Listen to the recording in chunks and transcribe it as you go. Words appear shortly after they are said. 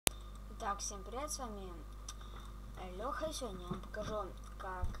Так, всем привет, с вами Леха, и сегодня я вам покажу,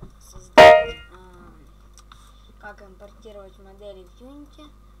 как создать, как импортировать модели в юнити.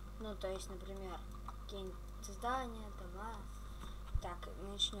 Ну, то есть, например, какие-нибудь создания, дома. Так,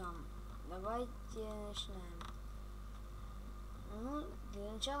 начнем. Давайте начинаем. Ну,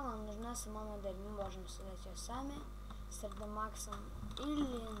 для начала нам нужна сама модель. Мы можем создать ее сами с 3D Max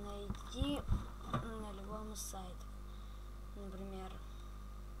или найти на любом сайте. Например,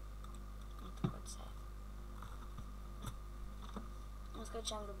 вот такой сайт. Мы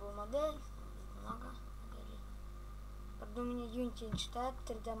скачаем любую модель. Много моделей. Правда, у меня Unity не читает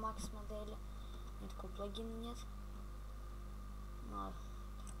 3D Max модели. У меня такого плагина нет. Но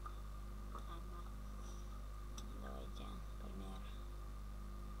так, ладно. Давайте пример.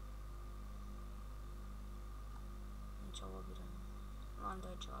 Ничего выберем. Ладно,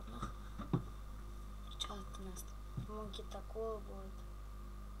 давайте животных. Сейчас у нас муки такого будет.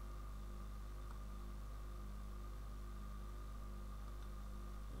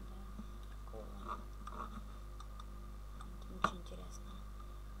 Ничего интересного.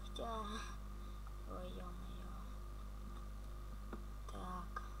 Хотя, ой, ё-моё.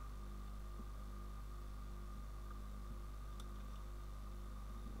 Так.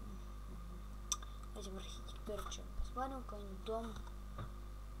 Давайте в архитектуру что-нибудь посмотрим, какой-нибудь дом.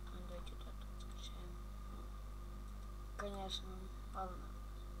 Давайте тут скачаем. Конечно, ладно.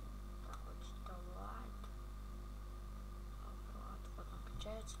 Хочется light. Вот он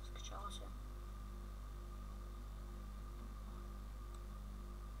качается, скачался.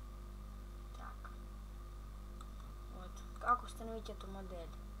 Как установить эту модель?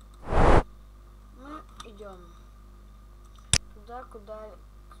 Мы идем туда,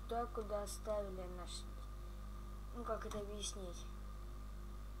 куда оставили наш. Ну, как это объяснить?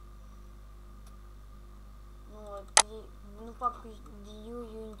 Ну вот, папку View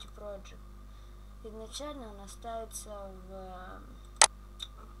Unity Project. Изначально она ставится в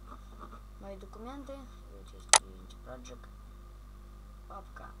мои документы. Вот есть Unity Project.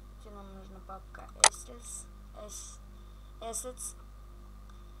 Папка. Где нам нужна папка Assets.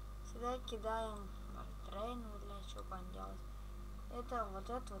 Сюда кидаем train, для чего он делать. Это вот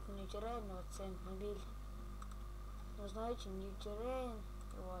new terrain, вот сайт мобиль. Вы знаете, new terrain,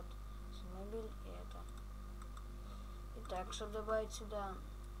 и вот мобиль, и это. Итак, чтобы добавить сюда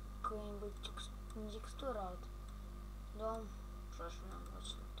какую-нибудь текстуру, а вот дом, прошлый вот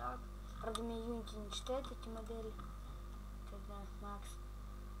так. Правда, мне Unity не читает эти модели. Тогда Max.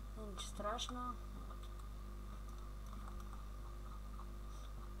 Ничего страшного.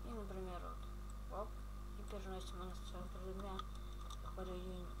 И, например, вот, оп, и переносим у нас все время. Походу,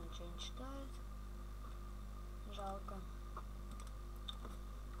 юнит ничего не читает. Жалко.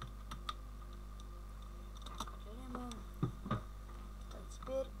 Так, отделяем. Так,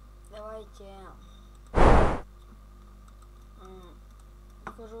 теперь давайте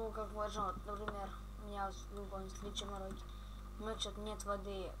покажу, как можно. Вот, например, у меня в следующем уроке. Но что-то нет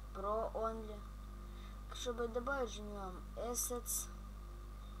воды Pro Only. Чтобы добавить, жмем Assets.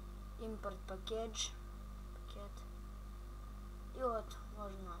 Импорт пакет. И вот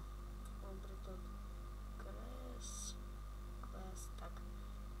можно выбрать тут class. Так.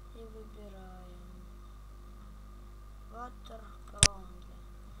 И выбираем Water Only.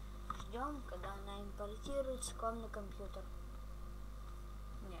 Ждем, когда она импортируется к вам на компьютер.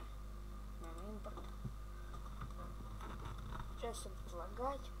 Не импорт. Сейчас все будет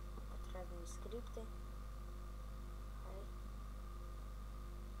лагать. Вот разные скрипты.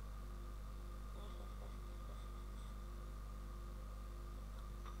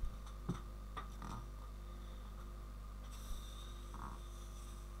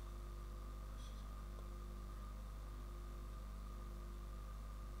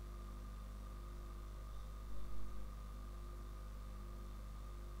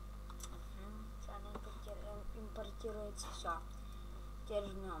 Импортируется все. Теперь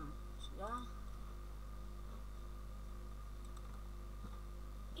жмем сюда.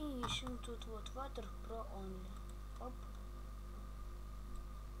 И ищем тут вот Water Pro Only. Оп.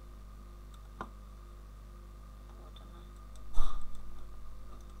 Вот она.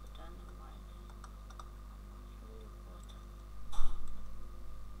 Это нормальная. И вот.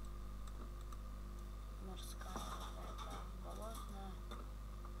 Морская. Это болотная.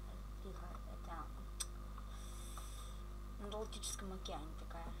 Тихо. Это на Балтическом океане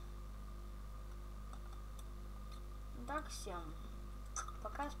такая. Так, всем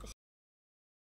пока, спасибо.